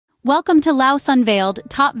Welcome to Laos Unveiled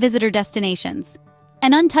Top Visitor Destinations.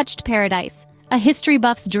 An untouched paradise, a history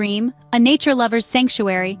buff's dream, a nature lover's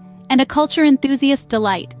sanctuary, and a culture enthusiast's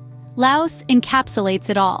delight. Laos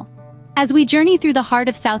encapsulates it all. As we journey through the heart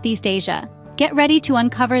of Southeast Asia, get ready to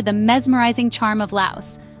uncover the mesmerizing charm of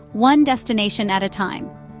Laos, one destination at a time.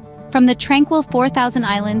 From the tranquil 4,000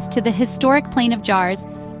 islands to the historic Plain of Jars,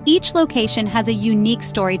 each location has a unique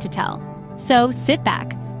story to tell. So sit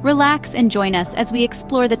back, relax, and join us as we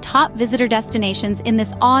explore the top visitor destinations in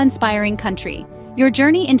this awe-inspiring country. Your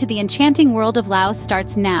journey into the enchanting world of Laos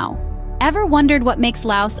starts now. Ever wondered what makes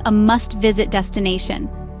Laos a must-visit destination?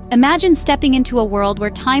 Imagine stepping into a world where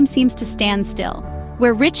time seems to stand still,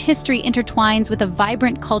 where rich history intertwines with a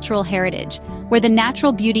vibrant cultural heritage, where the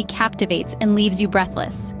natural beauty captivates and leaves you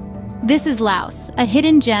breathless. This is Laos, a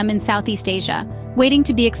hidden gem in Southeast Asia, waiting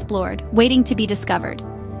to be explored, waiting to be discovered.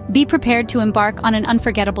 Be prepared to embark on an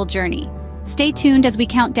unforgettable journey. Stay tuned as we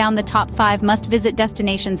count down the top 5 must-visit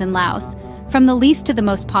destinations in Laos, from the least to the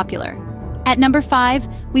most popular. At number 5,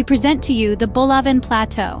 we present to you the Bolaven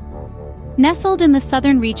Plateau. Nestled in the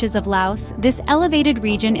southern reaches of Laos, this elevated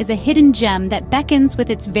region is a hidden gem that beckons with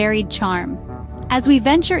its varied charm. As we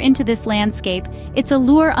venture into this landscape, its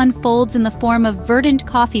allure unfolds in the form of verdant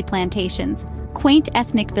coffee plantations, quaint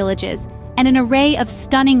ethnic villages, and an array of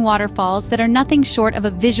stunning waterfalls that are nothing short of a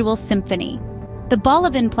visual symphony. The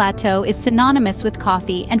Bolaven Plateau is synonymous with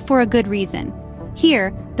coffee, and for a good reason.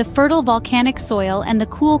 Here, the fertile volcanic soil and the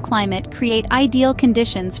cool climate create ideal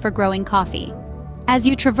conditions for growing coffee. As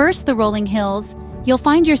you traverse the rolling hills, you'll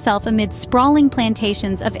find yourself amid sprawling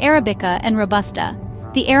plantations of Arabica and Robusta,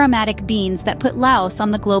 the aromatic beans that put Laos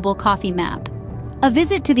on the global coffee map. A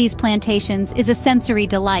visit to these plantations is a sensory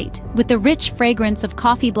delight, with the rich fragrance of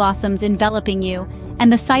coffee blossoms enveloping you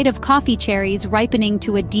and the sight of coffee cherries ripening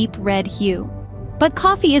to a deep red hue. But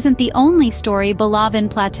coffee isn't the only story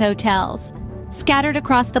Bolaven Plateau tells. Scattered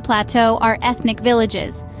across the plateau are ethnic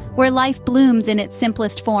villages, where life blooms in its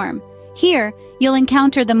simplest form. Here, you'll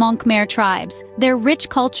encounter the Khmer tribes, their rich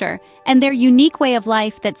culture, and their unique way of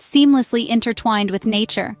life that's seamlessly intertwined with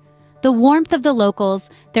nature. The warmth of the locals,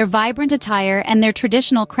 their vibrant attire, and their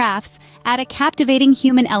traditional crafts add a captivating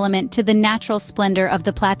human element to the natural splendor of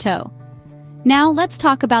the plateau. Now let's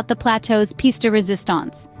talk about the plateau's piece de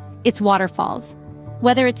resistance, its waterfalls.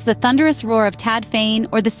 Whether it's the thunderous roar of Tad Phane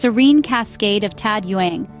or the serene cascade of Tad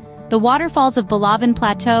Yuang, the waterfalls of Bolaven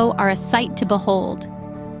Plateau are a sight to behold.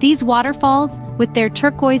 These waterfalls, with their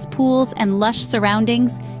turquoise pools and lush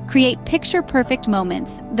surroundings, create picture-perfect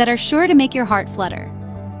moments that are sure to make your heart flutter.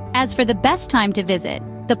 As for the best time to visit,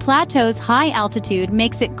 the plateau's high altitude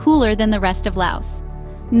makes it cooler than the rest of Laos.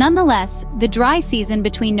 Nonetheless, the dry season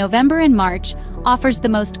between November and March offers the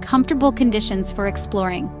most comfortable conditions for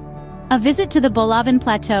exploring. A visit to the Bolaven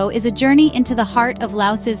Plateau is a journey into the heart of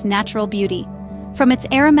Laos's natural beauty. From its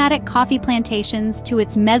aromatic coffee plantations to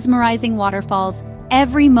its mesmerizing waterfalls,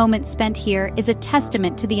 every moment spent here is a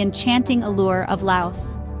testament to the enchanting allure of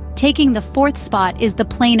Laos. Taking the 4th spot is the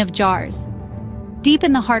Plain of Jars. Deep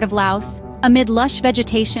in the heart of Laos, amid lush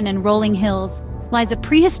vegetation and rolling hills, lies a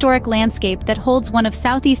prehistoric landscape that holds one of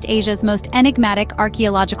Southeast Asia's most enigmatic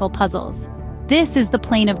archaeological puzzles. This is the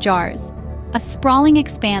Plain of Jars, a sprawling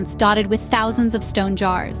expanse dotted with thousands of stone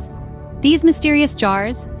jars. These mysterious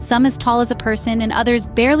jars, some as tall as a person and others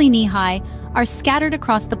barely knee-high, are scattered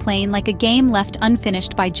across the plain like a game left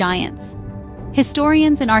unfinished by giants.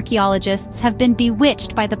 Historians and archaeologists have been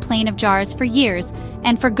bewitched by the Plain of Jars for years,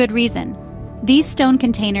 and for good reason. These stone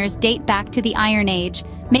containers date back to the Iron Age,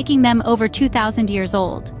 making them over 2,000 years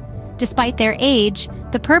old. Despite their age,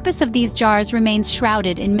 the purpose of these jars remains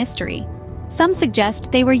shrouded in mystery. Some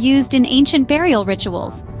suggest they were used in ancient burial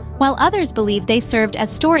rituals, while others believe they served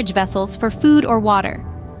as storage vessels for food or water.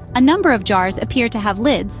 A number of jars appear to have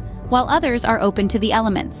lids, while others are open to the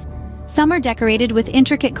elements. Some are decorated with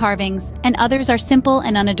intricate carvings, and others are simple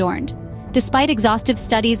and unadorned. Despite exhaustive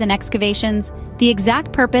studies and excavations, the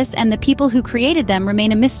exact purpose and the people who created them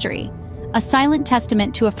remain a mystery, a silent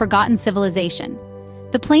testament to a forgotten civilization.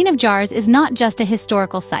 The Plain of Jars is not just a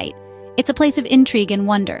historical site, it's a place of intrigue and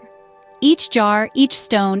wonder. Each jar, each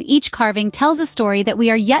stone, each carving tells a story that we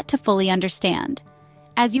are yet to fully understand.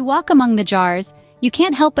 As you walk among the jars, you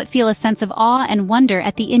can't help but feel a sense of awe and wonder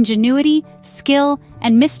at the ingenuity, skill,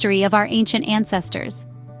 and mystery of our ancient ancestors.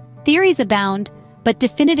 Theories abound, but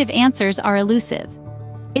definitive answers are elusive.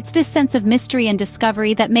 It's this sense of mystery and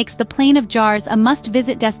discovery that makes the Plain of Jars a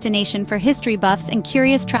must-visit destination for history buffs and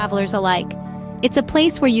curious travelers alike. It's a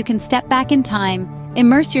place where you can step back in time,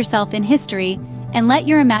 immerse yourself in history, and let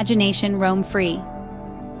your imagination roam free.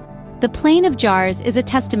 The Plain of Jars is a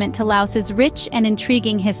testament to Laos's rich and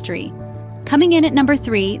intriguing history. Coming in at number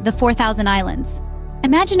 3, the 4,000 Islands.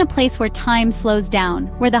 Imagine a place where time slows down,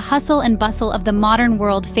 where the hustle and bustle of the modern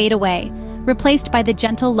world fade away, replaced by the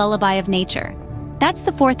gentle lullaby of nature. That's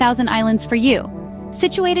the 4,000 Islands for you.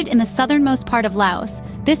 Situated in the southernmost part of Laos,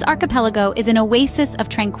 this archipelago is an oasis of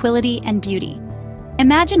tranquility and beauty.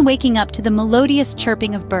 Imagine waking up to the melodious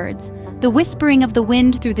chirping of birds, the whispering of the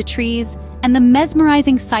wind through the trees, and the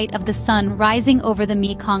mesmerizing sight of the sun rising over the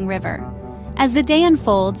Mekong River. As the day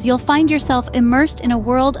unfolds, you'll find yourself immersed in a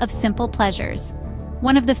world of simple pleasures.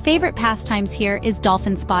 One of the favorite pastimes here is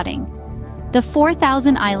dolphin spotting. The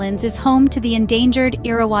 4,000 Islands is home to the endangered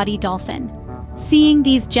Irrawaddy dolphin. Seeing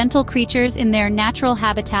these gentle creatures in their natural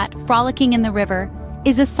habitat frolicking in the river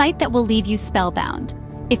is a sight that will leave you spellbound.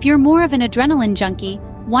 If you're more of an adrenaline junkie,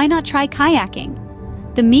 why not try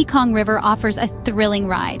kayaking? The Mekong River offers a thrilling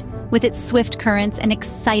ride, with its swift currents and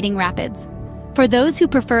exciting rapids. For those who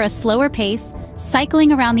prefer a slower pace,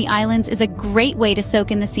 cycling around the islands is a great way to soak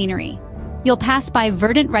in the scenery. You'll pass by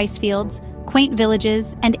verdant rice fields, quaint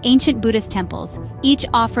villages, and ancient Buddhist temples, each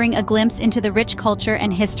offering a glimpse into the rich culture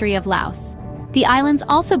and history of Laos. The islands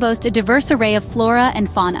also boast a diverse array of flora and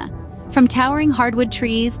fauna, from towering hardwood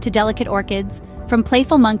trees to delicate orchids, from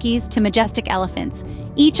playful monkeys to majestic elephants.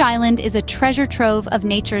 Each island is a treasure trove of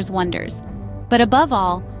nature's wonders. But above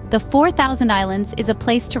all, the 4,000 Islands is a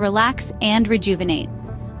place to relax and rejuvenate.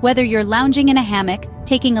 Whether you're lounging in a hammock,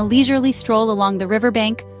 taking a leisurely stroll along the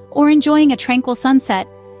riverbank, or enjoying a tranquil sunset,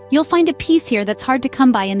 you'll find a peace here that's hard to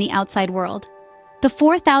come by in the outside world. The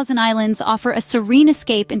 4,000 Islands offer a serene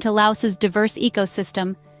escape into Laos's diverse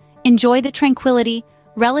ecosystem. Enjoy the tranquility,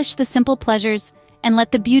 relish the simple pleasures, and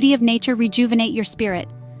let the beauty of nature rejuvenate your spirit.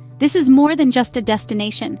 This is more than just a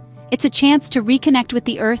destination. It's a chance to reconnect with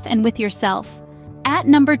the earth and with yourself. At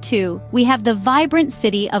number 2, we have the vibrant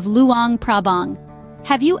city of Luang Prabang.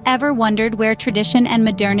 Have you ever wondered where tradition and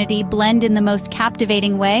modernity blend in the most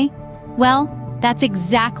captivating way? Well, that's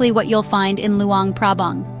exactly what you'll find in Luang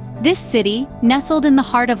Prabang. This city, nestled in the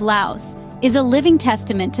heart of Laos, is a living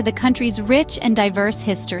testament to the country's rich and diverse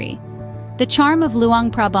history. The charm of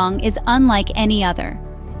Luang Prabang is unlike any other.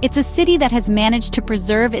 It's a city that has managed to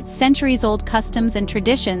preserve its centuries-old customs and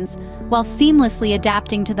traditions while seamlessly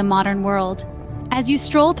adapting to the modern world. As you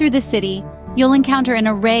stroll through the city, you'll encounter an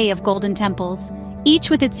array of golden temples, each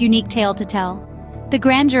with its unique tale to tell. The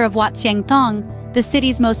grandeur of Wat Siang Thong, the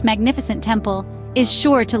city's most magnificent temple, is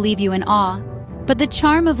sure to leave you in awe. But the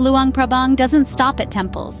charm of Luang Prabang doesn't stop at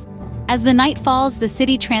temples. As the night falls, the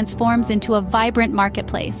city transforms into a vibrant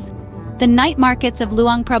marketplace. The night markets of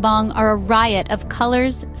Luang Prabang are a riot of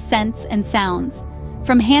colors, scents, and sounds.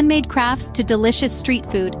 From handmade crafts to delicious street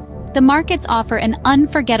food, the markets offer an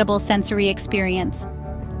unforgettable sensory experience.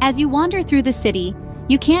 As you wander through the city,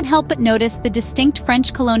 you can't help but notice the distinct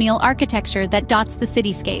French colonial architecture that dots the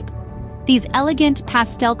cityscape. These elegant,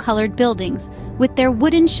 pastel-colored buildings, with their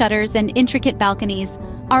wooden shutters and intricate balconies,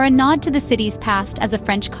 are a nod to the city's past as a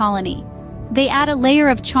French colony. They add a layer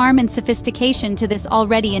of charm and sophistication to this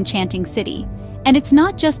already enchanting city. And it's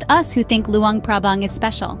not just us who think Luang Prabang is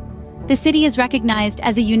special. The city is recognized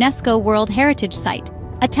as a UNESCO World Heritage Site,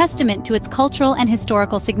 a testament to its cultural and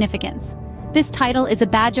historical significance. This title is a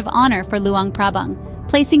badge of honor for Luang Prabang,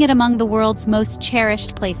 placing it among the world's most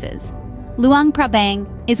cherished places. Luang Prabang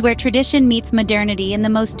is where tradition meets modernity in the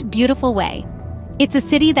most beautiful way. It's a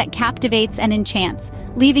city that captivates and enchants,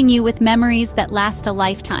 leaving you with memories that last a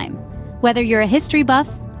lifetime. Whether you're a history buff,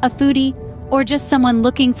 a foodie, or just someone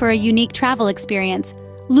looking for a unique travel experience,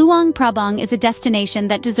 Luang Prabang is a destination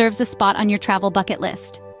that deserves a spot on your travel bucket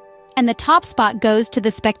list. And the top spot goes to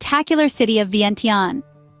the spectacular city of Vientiane.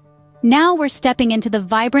 Now we're stepping into the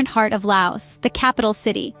vibrant heart of Laos, the capital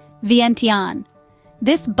city, Vientiane.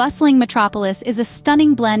 This bustling metropolis is a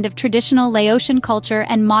stunning blend of traditional Laotian culture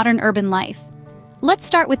and modern urban life. Let's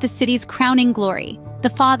start with the city's crowning glory, the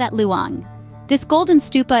Pha That Luang. This golden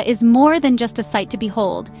stupa is more than just a sight to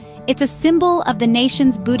behold. It's a symbol of the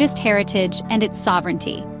nation's Buddhist heritage and its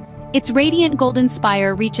sovereignty. Its radiant golden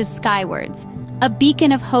spire reaches skywards, a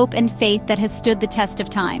beacon of hope and faith that has stood the test of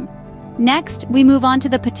time. Next, we move on to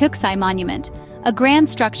the Patuxai Monument, a grand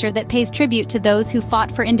structure that pays tribute to those who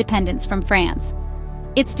fought for independence from France.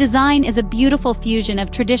 Its design is a beautiful fusion of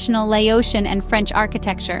traditional Laotian and French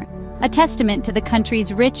architecture, a testament to the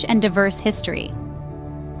country's rich and diverse history.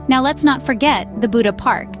 Now let's not forget the Buddha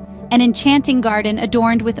Park, an enchanting garden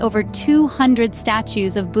adorned with over 200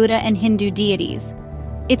 statues of Buddha and Hindu deities.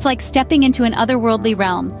 It's like stepping into an otherworldly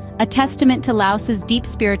realm, a testament to Laos's deep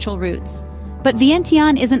spiritual roots. But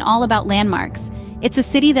Vientiane isn't all about landmarks. It's a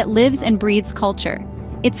city that lives and breathes culture.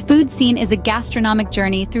 Its food scene is a gastronomic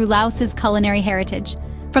journey through Laos's culinary heritage.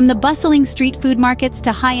 From the bustling street food markets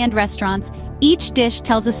to high-end restaurants, Each dish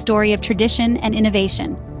tells a story of tradition and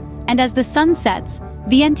innovation. And as the sun sets,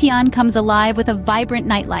 Vientiane comes alive with a vibrant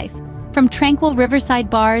nightlife. From tranquil riverside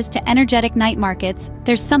bars to energetic night markets,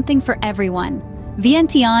 there's something for everyone.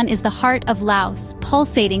 Vientiane is the heart of Laos,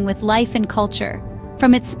 pulsating with life and culture.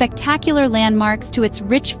 From its spectacular landmarks to its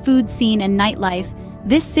rich food scene and nightlife,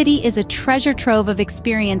 this city is a treasure trove of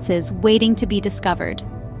experiences waiting to be discovered.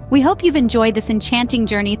 We hope you've enjoyed this enchanting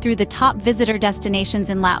journey through the top visitor destinations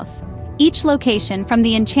in Laos. Each location, from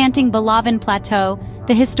the enchanting Bolaven Plateau,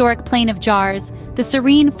 the historic Plain of Jars, the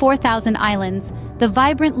serene 4,000 Islands, the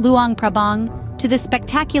vibrant Luang Prabang, to the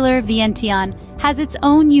spectacular Vientiane, has its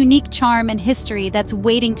own unique charm and history that's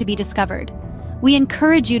waiting to be discovered. We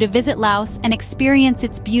encourage you to visit Laos and experience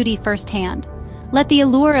its beauty firsthand. Let the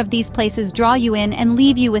allure of these places draw you in and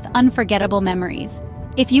leave you with unforgettable memories.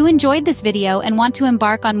 If you enjoyed this video and want to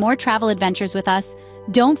embark on more travel adventures with us,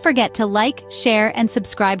 don't forget to like, share, and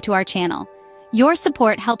subscribe to our channel. Your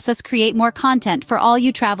support helps us create more content for all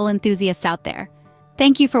you travel enthusiasts out there.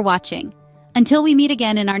 Thank you for watching. Until we meet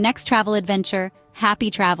again in our next travel adventure, happy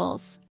travels!